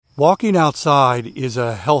Walking outside is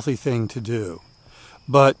a healthy thing to do,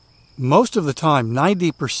 but most of the time,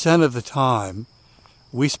 90% of the time,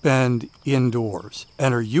 we spend indoors.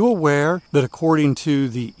 And are you aware that according to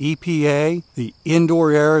the EPA, the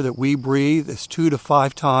indoor air that we breathe is 2 to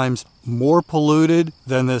 5 times more polluted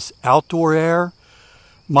than this outdoor air?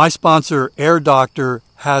 My sponsor, Air Doctor,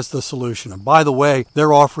 has the solution. And by the way,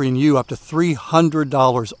 they're offering you up to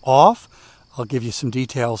 $300 off. I'll give you some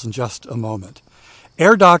details in just a moment.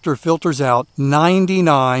 Air Doctor filters out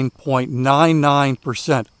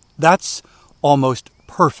 99.99%. That's almost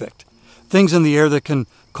perfect. Things in the air that can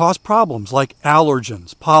cause problems like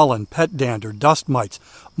allergens, pollen, pet dander, dust mites,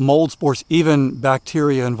 mold spores, even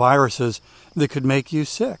bacteria and viruses that could make you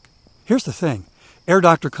sick. Here's the thing. Air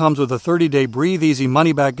Doctor comes with a 30-day breathe easy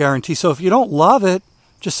money-back guarantee, so if you don't love it,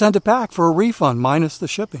 just send it back for a refund minus the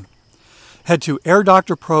shipping. Head to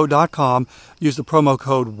airdoctorpro.com, use the promo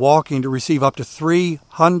code WALKING to receive up to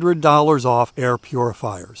 $300 off air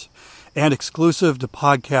purifiers. And exclusive to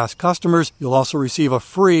podcast customers, you'll also receive a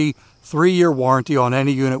free 3-year warranty on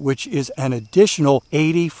any unit, which is an additional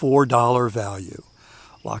 $84 value.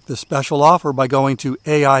 Lock this special offer by going to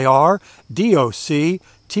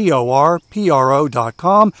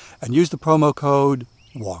AIRDOCTORPRO.com and use the promo code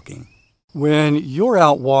WALKING. When you're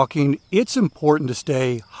out walking, it's important to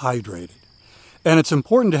stay hydrated. And it's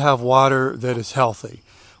important to have water that is healthy,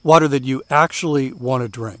 water that you actually want to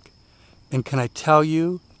drink. And can I tell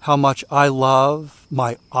you how much I love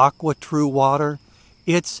my AquaTrue water?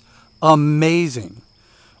 It's amazing.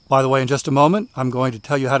 By the way, in just a moment, I'm going to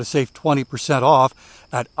tell you how to save 20% off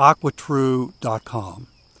at AquaTrue.com.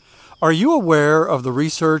 Are you aware of the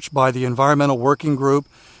research by the Environmental Working Group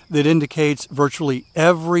that indicates virtually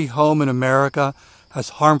every home in America has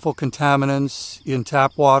harmful contaminants in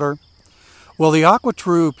tap water? Well, the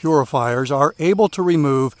AquaTrue purifiers are able to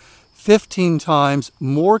remove 15 times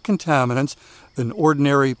more contaminants than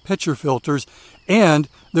ordinary pitcher filters, and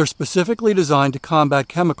they're specifically designed to combat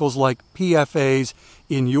chemicals like PFAS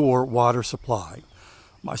in your water supply.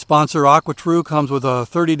 My sponsor, AquaTrue, comes with a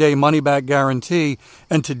 30-day money-back guarantee,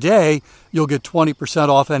 and today you'll get 20%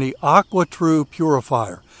 off any AquaTrue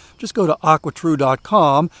purifier. Just go to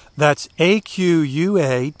AquaTrue.com, that's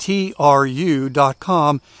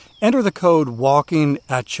AQUATRU.com, enter the code WALKING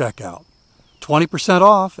at checkout. 20%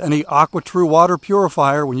 off any AquaTrue water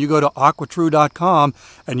purifier when you go to AquaTrue.com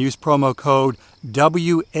and use promo code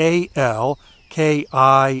WALKING.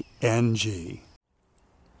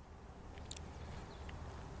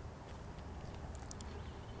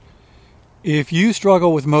 If you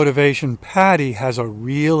struggle with motivation, Patty has a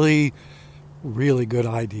really good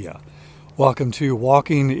idea. Welcome to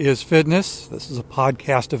Walking is Fitness. This is a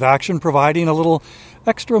podcast of action providing a little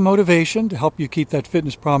extra motivation to help you keep that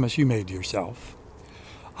fitness promise you made to yourself.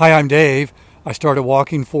 Hi, I'm Dave. I started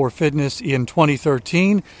Walking for Fitness in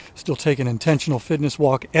 2013. Still take an intentional fitness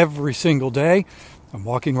walk every single day. I'm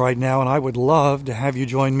walking right now, and I would love to have you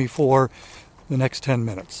join me for the next 10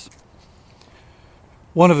 minutes.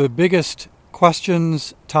 One of the biggest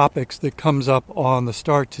questions, topics that comes up on the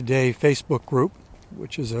Start Today Facebook group,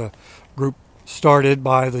 which is a group started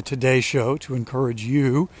by the Today Show to encourage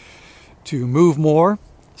you to move more,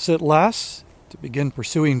 sit less, to begin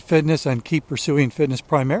pursuing fitness and keep pursuing fitness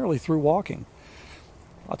primarily through walking.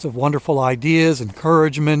 Lots of wonderful ideas,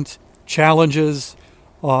 encouragement, challenges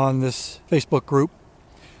on this Facebook group.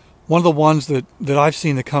 One of the ones that I've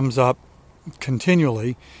seen that comes up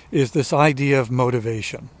continually is this idea of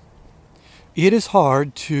motivation. It is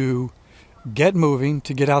hard to get moving,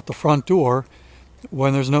 to get out the front door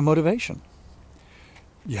when there's no motivation.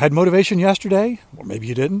 You had motivation yesterday, or maybe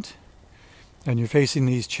you didn't, and you're facing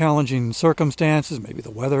these challenging circumstances. Maybe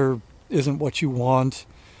the weather isn't what you want,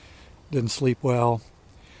 didn't sleep well,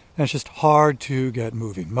 and it's just hard to get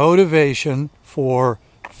moving. Motivation for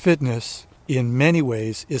fitness in many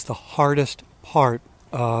ways is the hardest part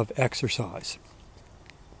of exercise.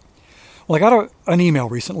 Well, I got an email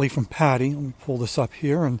recently from Patty. Let me pull this up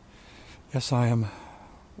here. And yes, I am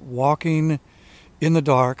walking in the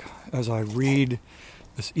dark as I read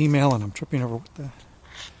this email, and I'm tripping over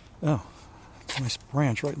it's a nice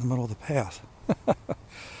branch right in the middle of the path.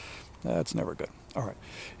 That's never good. All right.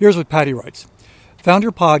 Here's what Patty writes. Found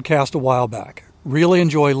your podcast a while back. Really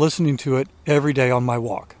enjoy listening to it every day on my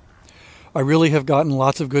walk. I really have gotten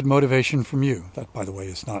lots of good motivation from you. That, by the way,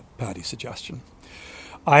 is not Patty's suggestion.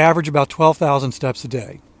 I average about 12,000 steps a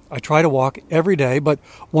day. I try to walk every day, but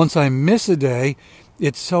once I miss a day,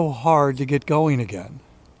 it's so hard to get going again.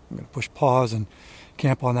 I'm going to push pause and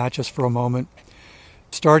camp on that just for a moment.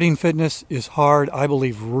 Starting fitness is hard. I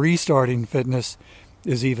believe restarting fitness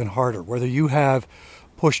is even harder. Whether you have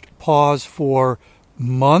pushed pause for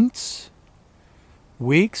months,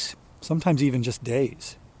 weeks, sometimes even just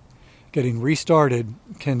days. Getting restarted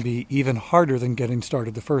can be even harder than getting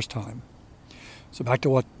started the first time. So back to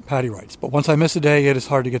what Patty writes. But once I miss a day, it is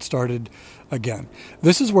hard to get started again.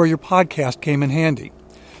 This is where your podcast came in handy.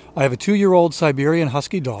 I have a 2-year-old Siberian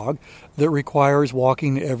Husky dog that requires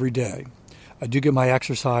walking every day. I do get my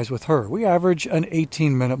exercise with her. We average an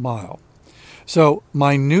 18-minute mile. So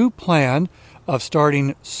my new plan of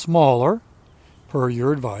starting smaller, per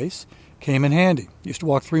your advice, came in handy. Used to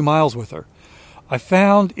walk 3 miles with her. I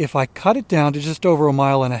found if I cut it down to just over 1.5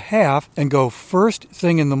 miles and go first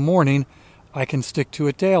thing in the morning, I can stick to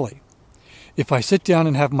it daily. If I sit down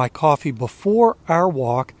and have my coffee before our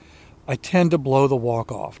walk, I tend to blow the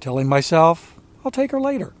walk off, telling myself I'll take her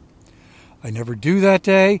later. I never do that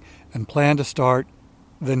day and plan to start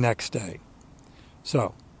the next day.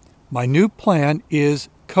 So, my new plan is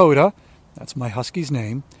Coda, that's my husky's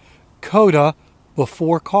name, Coda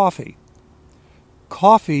before coffee.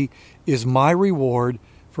 Coffee is my reward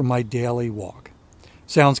for my daily walk.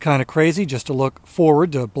 Sounds kind of crazy just to look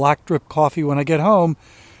forward to black drip coffee when I get home,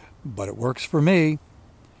 but it works for me.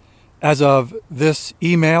 As of this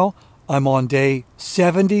email, I'm on day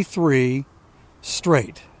 73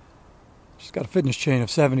 straight. She's got a fitness chain of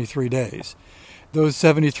 73 days. Those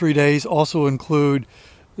 73 days also include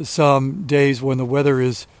some days when the weather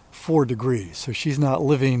is 4 degrees, so she's not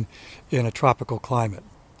living in a tropical climate.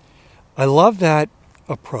 I love that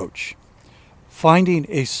approach, finding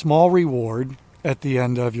a small reward at the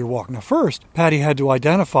end of your walk. Now first, Patty had to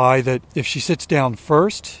identify that if she sits down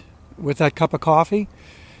first with that cup of coffee,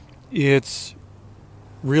 it's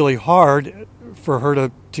really hard for her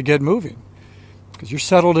to get moving. Because you're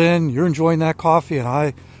settled in, you're enjoying that coffee, and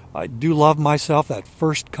I do love myself that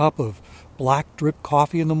first cup of black drip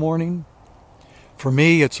coffee in the morning. For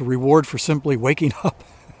me, it's a reward for simply waking up.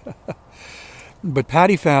 But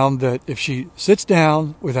Patty found that if she sits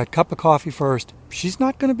down with that cup of coffee first, she's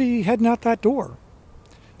not going to be heading out that door.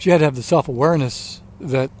 She had to have the self-awareness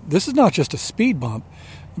that this is not just a speed bump,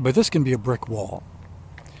 but this can be a brick wall.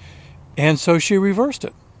 And so she reversed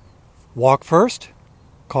it. Walk first,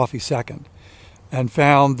 coffee second. And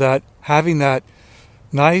found that having that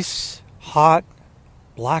nice, hot,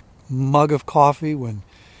 black mug of coffee when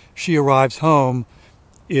she arrives home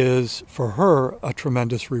is, for her, a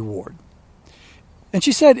tremendous reward. And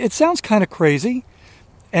she said, it sounds kind of crazy,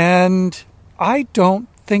 and I don't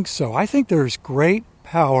think so. I think there's great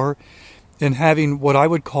power in having what I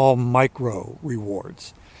would call micro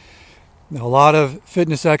rewards. Now, a lot of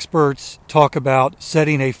fitness experts talk about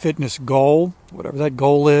setting a fitness goal, whatever that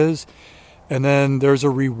goal is, and then there's a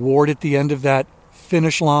reward at the end of that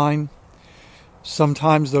finish line.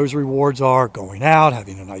 Sometimes those rewards are going out,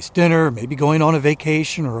 having a nice dinner, maybe going on a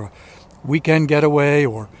vacation or a weekend getaway,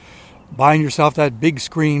 or buying yourself that big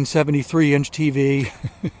screen 73-inch TV.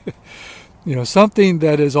 Something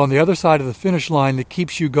that is on the other side of the finish line that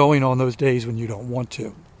keeps you going on those days when you don't want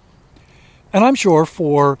to. And I'm sure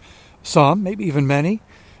for some, maybe even many,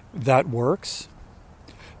 that works.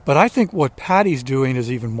 But I think what Patty's doing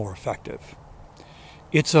is even more effective.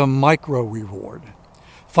 It's a micro reward.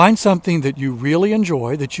 Find something that you really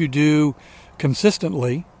enjoy, that you do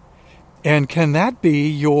consistently, and can that be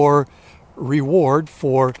your reward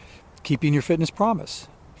for keeping your fitness promise,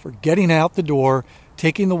 for getting out the door,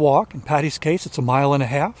 taking the walk? In Patty's case, it's 1.5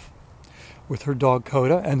 miles with her dog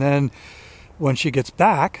Coda, and then when she gets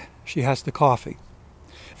back, she has the coffee.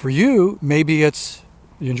 For you, maybe it's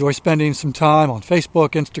you enjoy spending some time on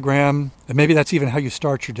Facebook, Instagram, and maybe that's even how you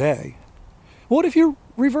start your day. What if you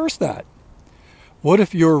reverse that? What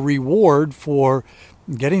if your reward for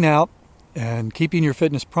getting out and keeping your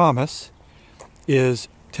fitness promise is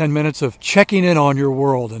 10 minutes of checking in on your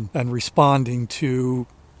world and responding to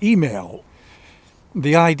email?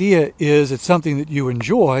 The idea is it's something that you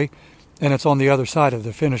enjoy, and it's on the other side of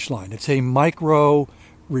the finish line. It's a micro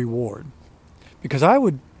reward. Because I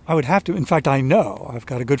would have to, in fact, I know, I've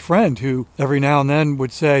got a good friend who every now and then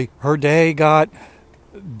would say her day got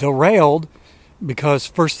derailed because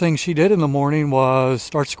first thing she did in the morning was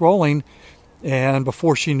start scrolling, and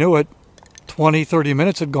before she knew it, 20, 30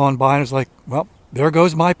 minutes had gone by, and it was like, well, there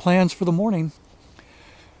goes my plans for the morning.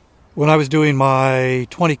 When I was doing my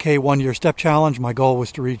 20K 1-year step challenge, my goal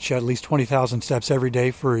was to reach at least 20,000 steps every day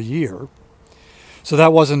for a year. So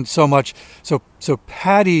that wasn't so much. So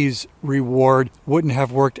Patty's reward wouldn't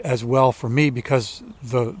have worked as well for me because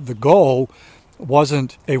the goal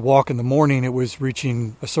wasn't a walk in the morning. It was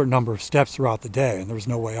reaching a certain number of steps throughout the day, and there was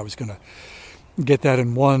no way I was going to get that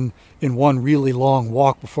in one really long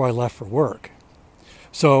walk before I left for work.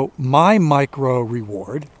 So my micro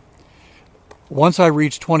reward, once I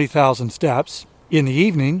reach 20,000 steps, In the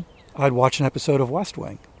evening, I'd watch an episode of West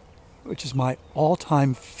Wing, which is my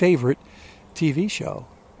all-time favorite TV show.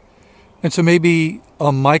 And so maybe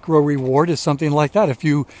a micro reward is something like that. If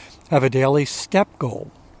you have a daily step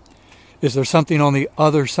goal, is there something on the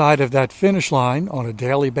other side of that finish line on a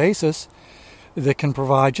daily basis that can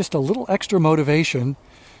provide just a little extra motivation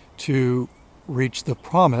to reach the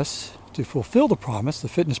promise, to fulfill the promise, the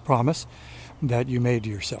fitness promise that you made to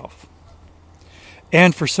yourself?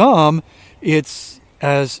 And for some, it's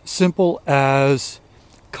as simple as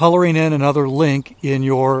coloring in another link in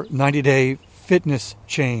your 90-day fitness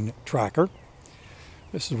chain tracker.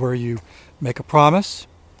 This is where you make a promise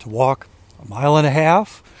to walk 1.5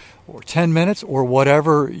 miles or 10 minutes or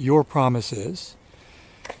whatever your promise is.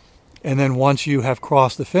 And then once you have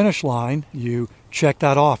crossed the finish line, you check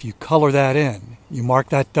that off, you color that in, you mark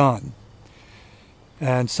that done.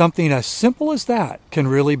 And something as simple as that can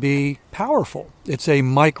really be powerful. It's a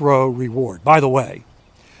micro reward. By the way,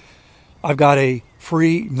 I've got a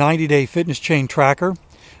free 90-day fitness chain tracker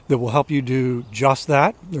that will help you do just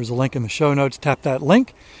that. There's a link in the show notes. Tap that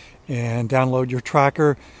link and download your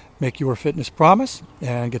tracker, make your fitness promise,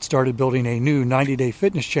 and get started building a new 90-day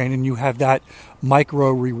fitness chain, and you have that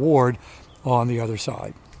micro reward on the other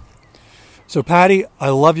side. So Patty, I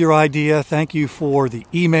love your idea. Thank you for the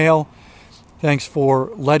email. Thanks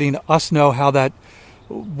for letting us know how that,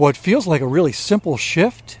 what feels like a really simple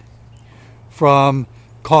shift from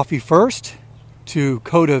coffee first to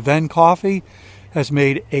Coda then coffee, has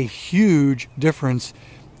made a huge difference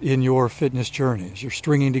in your fitness journey. As you're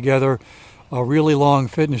stringing together a really long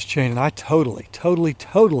fitness chain, and I totally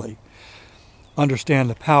understand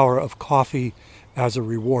the power of coffee as a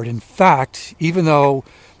reward. In fact, even though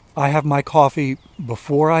I have my coffee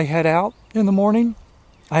before I head out in the morning,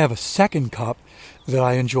 I have a second cup that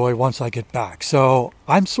I enjoy once I get back. So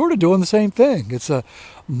I'm sort of doing the same thing. It's a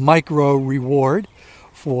micro reward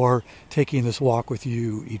for taking this walk with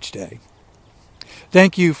you each day.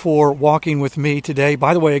 Thank you for walking with me today.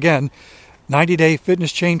 By the way, again, 90-day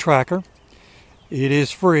fitness chain tracker. It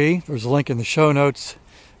is free. There's a link in the show notes.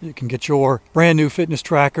 You can get your brand new fitness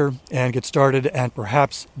tracker and get started, and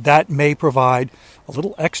perhaps that may provide a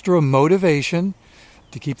little extra motivation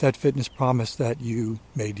to keep that fitness promise that you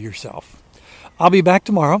made to yourself. I'll be back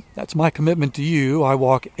tomorrow. That's my commitment to you. I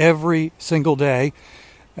walk every single day,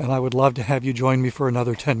 and I would love to have you join me for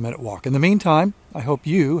another 10-minute walk. In the meantime, I hope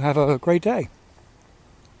you have a great day.